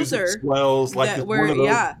The kills music her. swells like That it's where- one of those.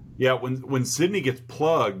 yeah. Yeah, when Sydney gets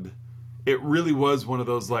plugged, it really was one of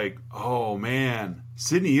those like, oh man,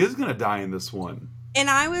 Sydney is gonna die in this one. And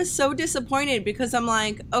I was so disappointed because I'm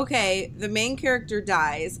like, okay, the main character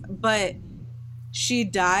dies, but she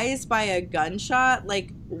dies by a gunshot?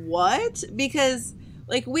 Like, what? Because,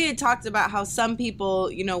 like, we had talked about how some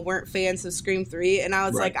people, weren't fans of Scream 3, and I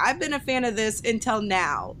was Right. like, I've been a fan of this until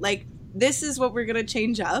now. Like, this is what we're going to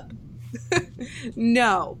change up?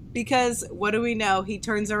 No, because what do we know? He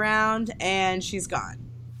turns around and she's gone.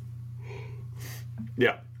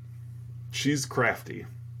 Yeah, she's crafty.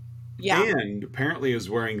 Yeah. And apparently is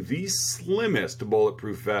wearing the slimmest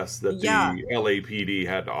bulletproof vest that Yeah. the LAPD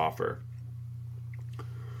had to offer.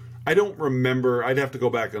 I don't remember. I'd have to go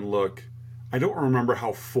back and look. I don't remember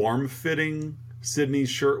how form-fitting Sydney's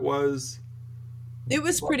shirt was, It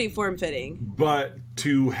was pretty form-fitting. but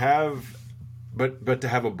to have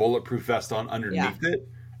a bulletproof vest on underneath it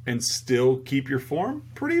and still keep your form,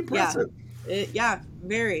 pretty impressive.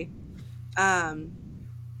 Very.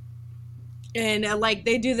 And like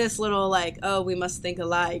they do this little like, oh, we must think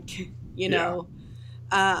alike,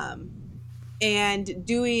 and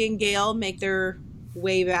Dewey and Gale make their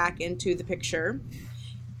way back into the picture,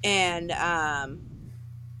 and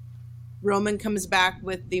Roman comes back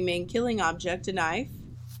with the main killing object, a knife,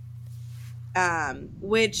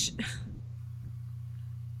 which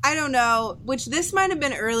I don't know, which this might have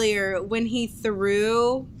been earlier when he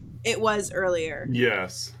threw. It was earlier.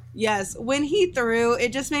 Yes, when he threw,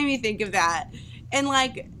 it just made me think of that. And,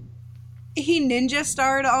 like, he ninja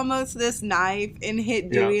starred almost this knife and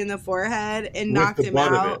hit Dewey in the forehead and knocked him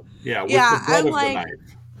out. Yeah, with Yeah, the butt I'm of like,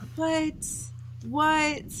 the knife.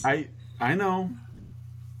 What? I know.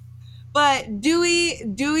 But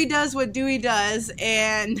Dewey does what Dewey does,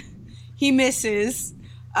 and he misses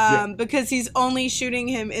because he's only shooting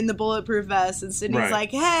him in the bulletproof vest. And Sydney's Right.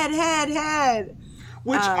 like, head.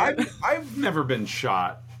 Which I've never been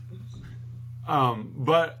shot.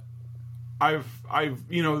 But I've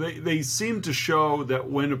they seem to show that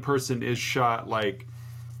when a person is shot, like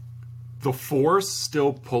the force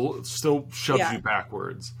still shoves you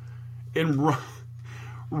backwards. And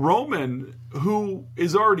Roman, who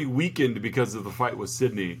is already weakened because of the fight with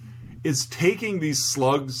Sydney, is taking these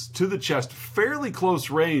slugs to the chest fairly close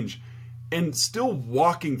range and still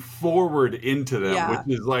walking forward into them,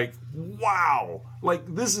 which is like, wow.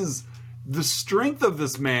 Like, this is the strength of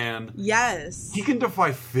this man. Yes. He can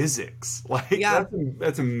defy physics. Like,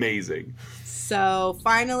 that's amazing. So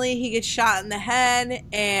finally he gets shot in the head,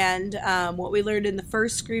 and what we learned in the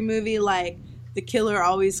first Scream movie, like, the killer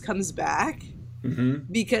always comes back.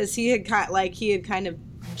 Mm-hmm. Because he had kind of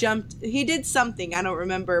jumped. He did something, I don't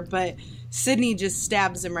remember, but Sydney just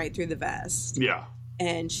stabs him right through the vest. Yeah.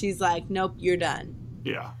 And she's like, nope, you're done.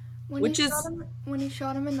 Yeah. When he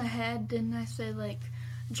shot him in the head, didn't I say, like,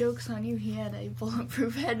 joke's on you, he had a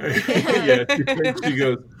bulletproof headband? Yeah, she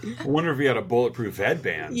goes, I wonder if he had a bulletproof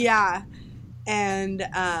headband. Yeah. And,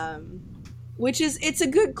 it's a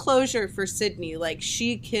good closure for Sydney. Like,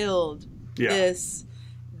 she killed this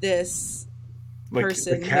like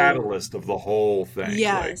person. The catalyst of the whole thing.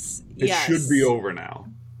 Yes. Like, it should be over now.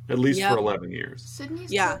 At least for 11 years. Sydney's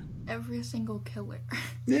killed every single killer.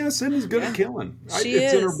 Yeah, Sydney's good at killing. She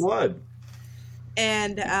it's is. in her blood.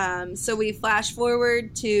 And so we flash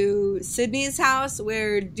forward to Sydney's house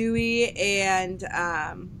where Dewey and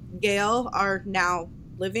Gale are now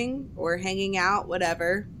living or hanging out,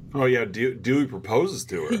 whatever. Oh yeah, Dewey proposes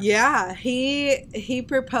to her. Yeah, he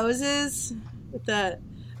proposes with a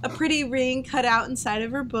pretty ring cut out inside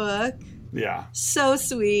of her book. Yeah. So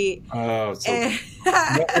sweet. Oh,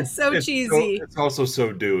 so cheesy. It's also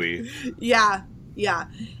so Dewey. Yeah.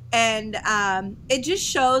 And it just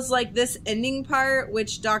shows like this ending part,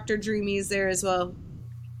 which Dr. Dreamy's there as well.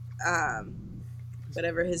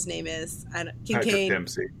 Whatever his name is. Kincaid. Patrick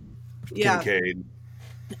Dempsey. Yeah. Kincaid.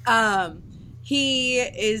 He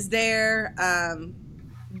is there.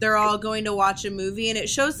 They're all going to watch a movie, and it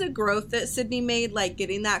shows the growth that Sydney made, like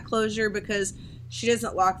getting that closure, because she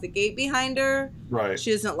doesn't lock the gate behind her. Right.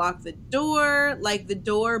 She doesn't lock the door. Like, the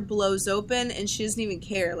door blows open, and she doesn't even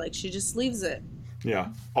care. Like, she just leaves it. Yeah.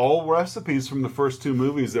 All recipes from the first two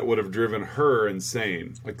movies that would have driven her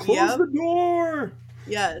insane. Like, close the door!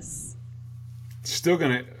 Yes. She's still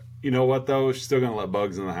gonna... You know what, though? She's still gonna let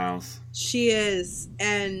bugs in the house. She is.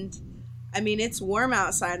 And, I mean, it's warm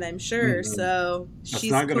outside, I'm sure, so... That's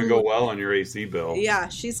not gonna go well on your AC bill. Yeah,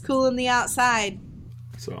 she's cooling the outside.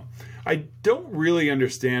 So I don't really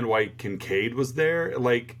understand why Kincaid was there.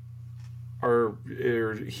 Like, are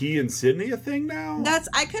he and Sydney a thing now?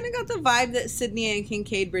 I kind of got the vibe that Sydney and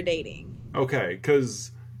Kincaid were dating. Okay,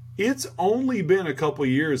 because it's only been a couple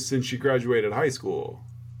years since she graduated high school.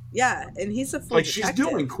 Yeah, and he's a full Like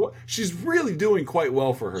detective. she's really doing quite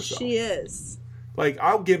well for herself. She is. Like,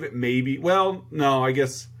 I'll give it maybe. Well, no, I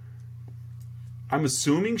guess I'm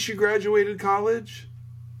assuming she graduated college.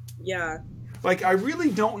 Yeah. Like, I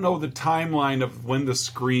really don't know the timeline of when the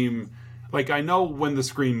Scream. Like, I know when the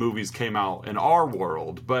Scream movies came out in our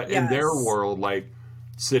world, but in their world, like,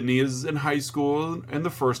 Sydney is in high school in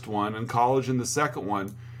the first one, and college in the second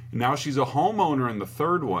one. And now she's a homeowner in the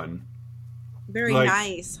third one. Very like,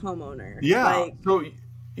 nice homeowner. Yeah. Like, so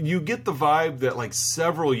you get the vibe that, like,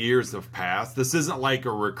 several years have passed. This isn't like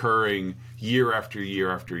a recurring year after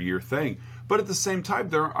year after year thing. But at the same time,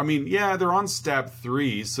 they're on Stab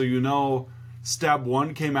 3, so you know Stab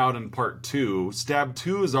 1 came out in part 2. Stab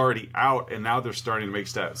 2 is already out, and now they're starting to make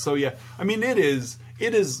Stab. So yeah, I mean, it is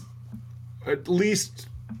at least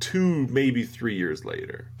 2, maybe 3 years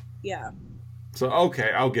later. yeah. So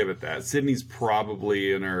okay, I'll give it that. Sydney's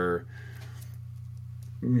probably in her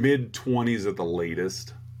mid-20s at the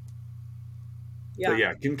latest. Yeah. But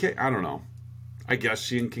yeah, Kincaid, I don't know. I guess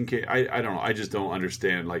she and Kincaid, I don't know. I just don't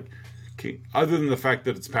understand, like, other than the fact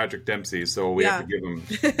that it's Patrick Dempsey, so we have to give him,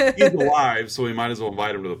 he's alive, so we might as well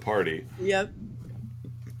invite him to the party. Yep.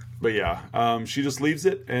 But yeah, she just leaves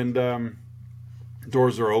it, and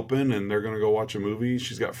doors are open, and they're going to go watch a movie.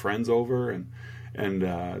 She's got friends over, and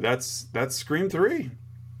that's Scream 3.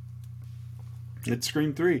 It's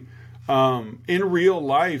Scream 3. In real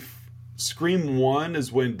life, Scream 1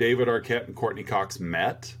 is when David Arquette and Courtney Cox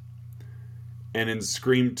met. And in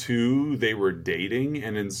Scream 2, they were dating.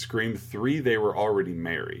 And in Scream 3, they were already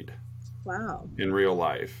married. Wow. In real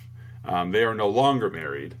life. They are no longer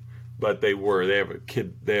married, but they were. They have a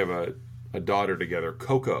kid. They have a daughter together.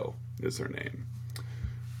 Coco is her name.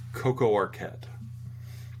 Coco Arquette.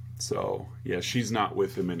 So, yeah, she's not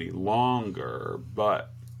with him any longer,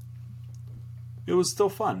 but it was still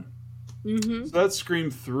fun. Mm-hmm. So that's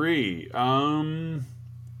Scream 3.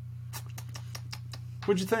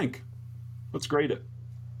 What'd you think? Let's grade it.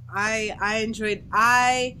 I enjoyed.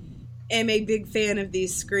 I am a big fan of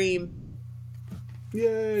these Scream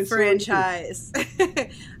Yay, franchise.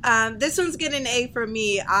 This one's getting an A for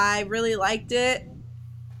me. I really liked it.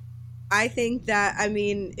 I think that, I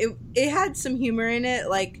mean, it had some humor in it.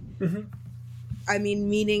 Like, I mean,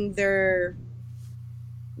 meeting their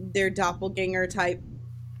doppelganger type.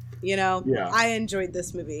 You know, I enjoyed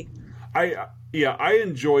this movie. I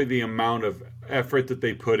enjoy the amount of effort that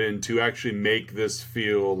they put in to actually make this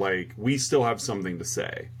feel like we still have something to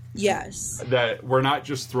say. Yes. That we're not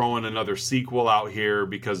just throwing another sequel out here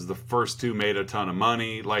because the first two made a ton of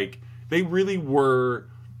money. Like, they really were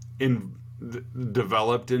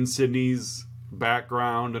developed in Sydney's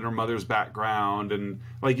background and her mother's background. And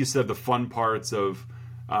like you said, the fun parts of,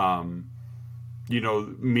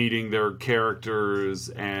 meeting their characters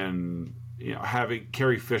and, having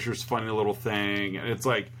Carrie Fisher's funny little thing. And it's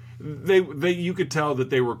like, you could tell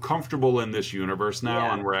that they were comfortable in this universe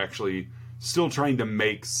now, and were actually still trying to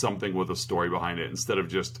make something with a story behind it instead of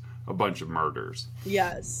just a bunch of murders.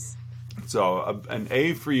 Yes. So an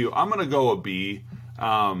A for you. I'm gonna go a B.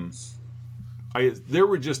 There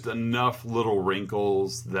were just enough little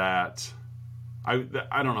wrinkles that I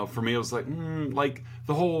don't know. For me, it was like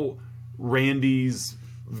the whole Randy's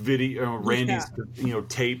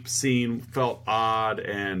tape scene felt odd,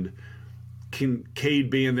 and Kincaid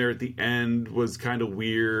being there at the end was kind of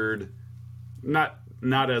weird. Not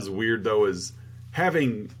as weird though as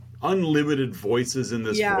having unlimited voices in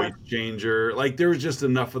this voice changer. Like, there was just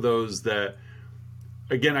enough of those that,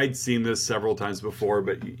 again, I'd seen this several times before,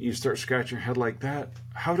 but you start scratching your head like that.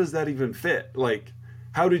 How does that even fit? Like,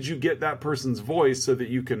 how did you get that person's voice so that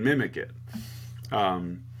you can mimic it?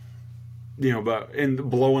 And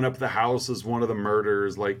blowing up the house is one of the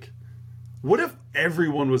murders. Like, what if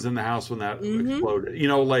everyone was in the house when that exploded?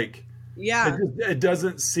 It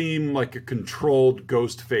doesn't seem like a controlled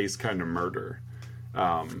ghost face kind of murder.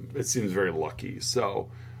 It seems very lucky. So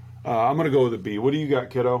I'm going to go with a B. What do you got,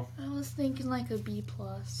 kiddo? I was thinking like a B+.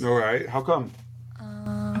 All right. How come?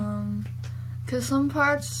 Because some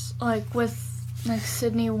parts, like with like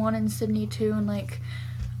Sydney 1 and Sydney 2 and like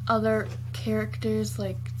other characters,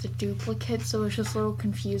 like the duplicates, it was just a little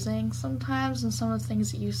confusing sometimes, and some of the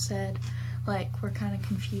things that you said were kind of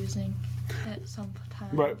confusing at some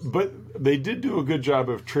times. Right, but they did do a good job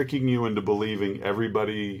of tricking you into believing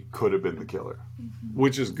everybody could have been the killer,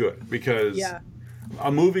 which is good, because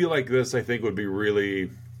a movie like this, I think, would be really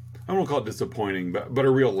I won't call it disappointing, but a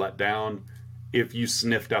real letdown if you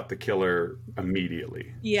sniffed out the killer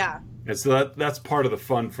immediately. Yeah. And so that's part of the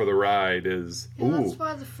fun for the ride is, That's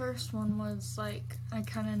why the first one was like, I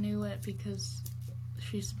kind of knew it because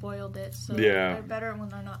she spoiled it. So Yeah. they're better when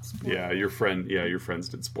they're not spoiled. yeah, your friends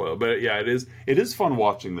did spoil. But yeah, it is fun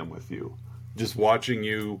watching them with you. Just watching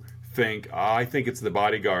you think, I think it's the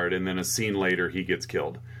bodyguard, and then a scene later he gets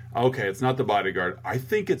killed. Okay, it's not the bodyguard. I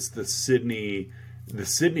think it's the Sydney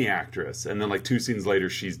actress, and then like 2 scenes later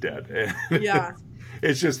she's dead. Yeah.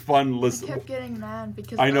 It's just fun I listening. kept getting mad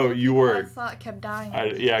because I know other you people were. I thought kept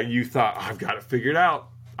dying. You thought, I've got it figured out.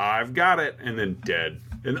 I've got it, and then dead.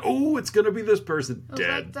 And it's gonna be this person it was dead.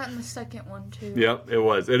 like that in the second one too. Yep, it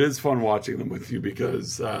was. It is fun watching them with you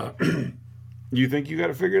because you think you got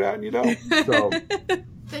it figured out and you don't. So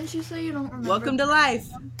Didn't you say you don't remember? Welcome to life.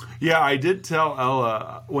 yeah, I did tell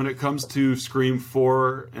Ella when it comes to Scream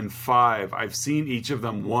 4 and 5, I've seen each of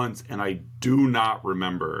them once and I do not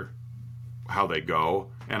remember how they go,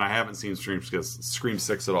 and I haven't seen Scream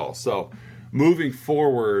 6 at all. So moving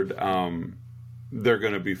forward, they're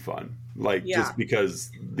going to be fun. Like just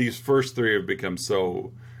because these first 3 have become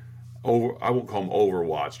so I won't call them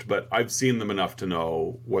overwatched, but I've seen them enough to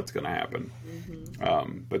know what's going to happen.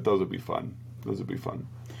 But those would be fun.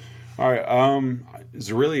 All right. Is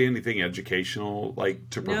there really anything educational like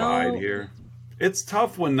to provide here? It's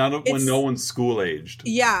tough when when no one's school aged.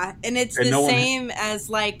 Yeah, and it's And the no one- same as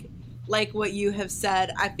like what you have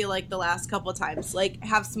said. I feel like the last couple times, like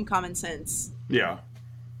have some common sense. Yeah.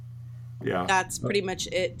 That's pretty much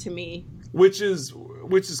it to me. Which is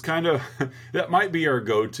kind of that might be our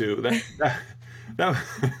go-to. That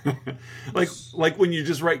like when you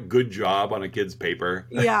just write "good job" on a kid's paper.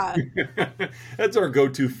 Yeah. That's our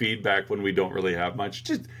go-to feedback when we don't really have much.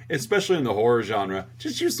 Just especially in the horror genre,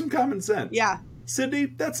 just use some common sense. Yeah. Sydney,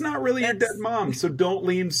 that's not really your dead mom, so don't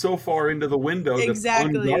lean so far into the window that's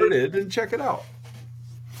Exactly. unguarded and check it out.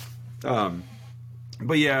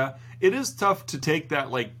 But yeah, it is tough to take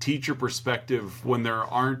that like teacher perspective when there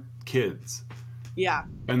aren't kids. Yeah.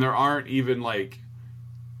 And there aren't even like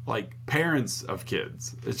parents of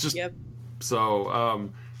kids. It's just so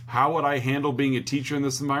how would I handle being a teacher in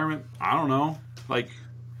this environment? I don't know. Like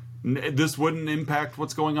this wouldn't impact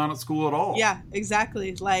what's going on at school at all. Yeah,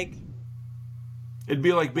 exactly. Like it'd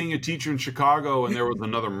be like being a teacher in Chicago and there was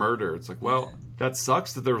another murder. It's like, well, that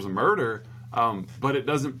sucks that there was a murder, but it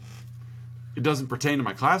doesn't pertain to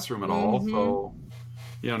my classroom at all. So,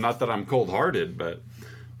 not that I'm cold-hearted, but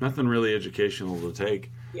nothing really educational to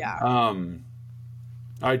take. Yeah.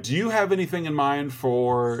 All right, do you have anything in mind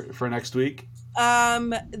for next week?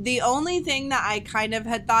 The only thing that I kind of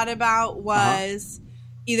had thought about was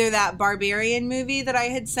either that Barbarian movie that I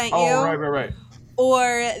had sent you. Oh, right. Or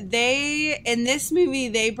in this movie,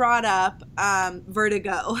 they brought up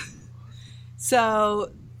Vertigo.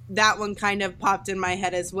 So that one kind of popped in my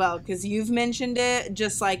head as well, because you've mentioned it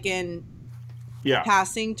just like in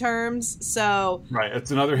passing terms. So right,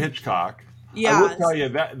 it's another Hitchcock. Yeah. I will tell you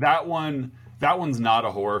that one's not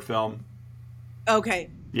a horror film.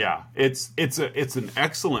 Okay. Yeah, it's an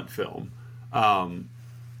excellent film.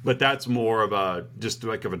 But that's more of a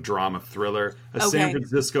drama thriller. San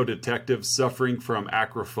Francisco detective suffering from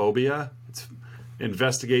acrophobia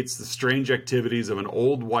investigates the strange activities of an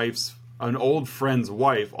old friend's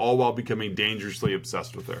wife, all while becoming dangerously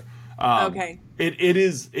obsessed with her. It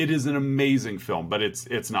is an amazing film, but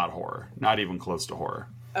it's not horror, not even close to horror.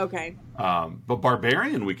 Okay. But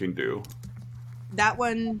Barbarian we can do. That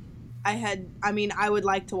one I would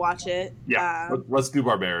like to watch it. Yeah, let's do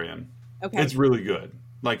Barbarian. Okay. It's really good.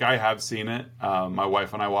 Like, I have seen it. My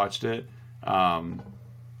wife and I watched it. But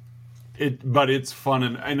it's fun,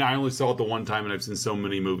 and I only saw it the one time, and I've seen so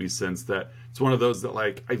many movies since that it's one of those that,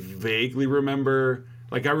 like, I vaguely remember.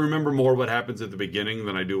 Like, I remember more what happens at the beginning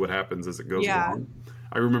than I do what happens as it goes along.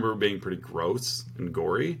 I remember it being pretty gross and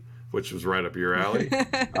gory, which was right up your alley.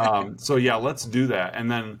 So, yeah, let's do that.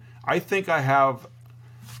 And then I think I have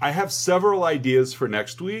several ideas for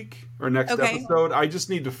next week or next episode. I just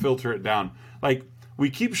need to filter it down. Like, we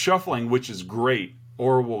keep shuffling, which is great,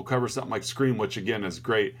 or we'll cover something like Scream, which again is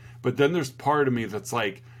great. But then there's part of me that's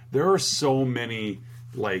like, there are so many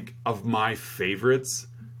like of my favorites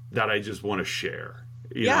that I just want to share,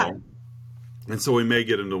 you know. And so we may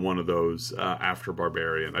get into one of those after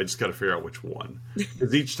Barbarian. I just got to figure out which one,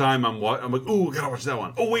 because each time I'm like, ooh, I gotta watch that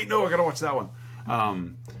one. Oh wait, no, I gotta watch that one.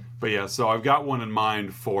 But yeah, so I've got one in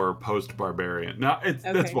mind for post-Barbarian. Now,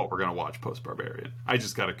 that's what we're going to watch, post-Barbarian. I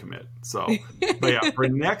just got to commit. So, but yeah, for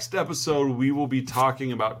next episode, we will be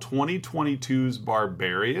talking about 2022's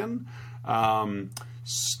Barbarian,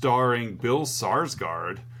 starring Bill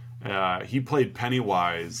Skarsgård He played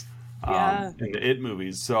Pennywise in the It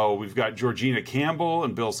movies. So we've got Georgina Campbell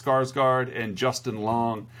and Bill Skarsgård and Justin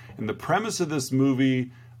Long. And the premise of this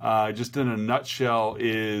movie, just in a nutshell,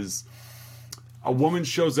 is a woman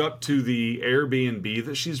shows up to the Airbnb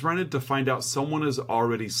that she's rented to find out someone is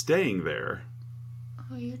already staying there.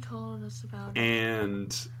 Oh, you told us about it.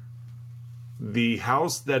 And the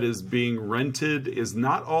house that is being rented is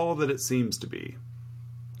not all that it seems to be.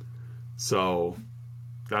 So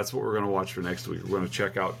that's what we're going to watch for next week. We're going to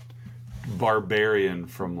check out Barbarian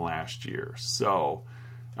from last year. So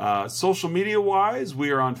social media wise,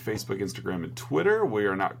 we are on Facebook, Instagram, and Twitter. We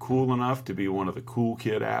are not cool enough to be one of the cool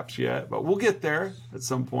kid apps yet, but we'll get there at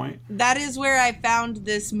some point. That is where I found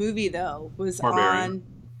this movie, though, was Barbarian.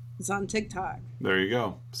 on TikTok. There you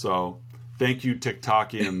go. So thank you,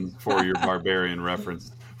 TikTokian, for your Barbarian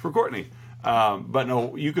reference for Courtney. But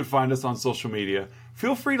no, you can find us on social media.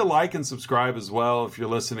 Feel free to like and subscribe as well if you're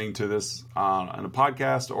listening to this on a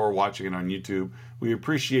podcast or watching it on YouTube. We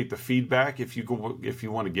appreciate the feedback. If you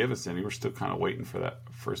want to give us any, we're still kind of waiting for that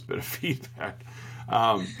first bit of feedback.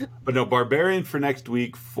 But no, Barbarian for next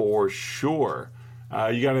week for sure.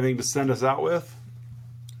 You got anything to send us out with?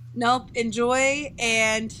 Nope. Enjoy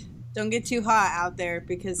and don't get too hot out there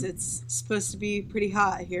because it's supposed to be pretty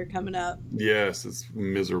hot here coming up. Yes, it's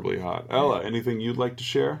miserably hot. Ella, anything you'd like to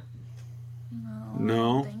share?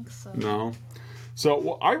 No, I don't think so. No. So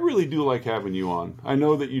well, I really do like having you on. I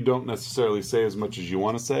know that you don't necessarily say as much as you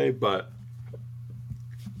want to say, but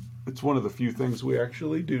it's one of the few things we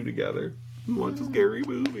actually do together. Watch a scary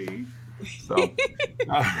movie. So,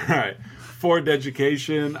 all right. For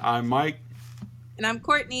Education, I'm Mike. And I'm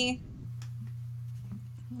Courtney.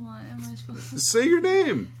 What am I supposed to Say your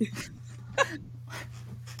name.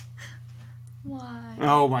 Why?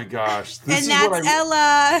 Oh my gosh. And that's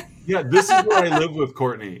Ella. Yeah, this is where I live with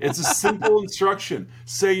Courtney. It's a simple instruction.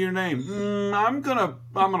 Say your name. I'm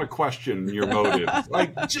gonna question your motive.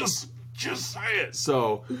 Like just say it.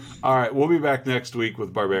 So, all right, we'll be back next week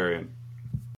with Barbarian.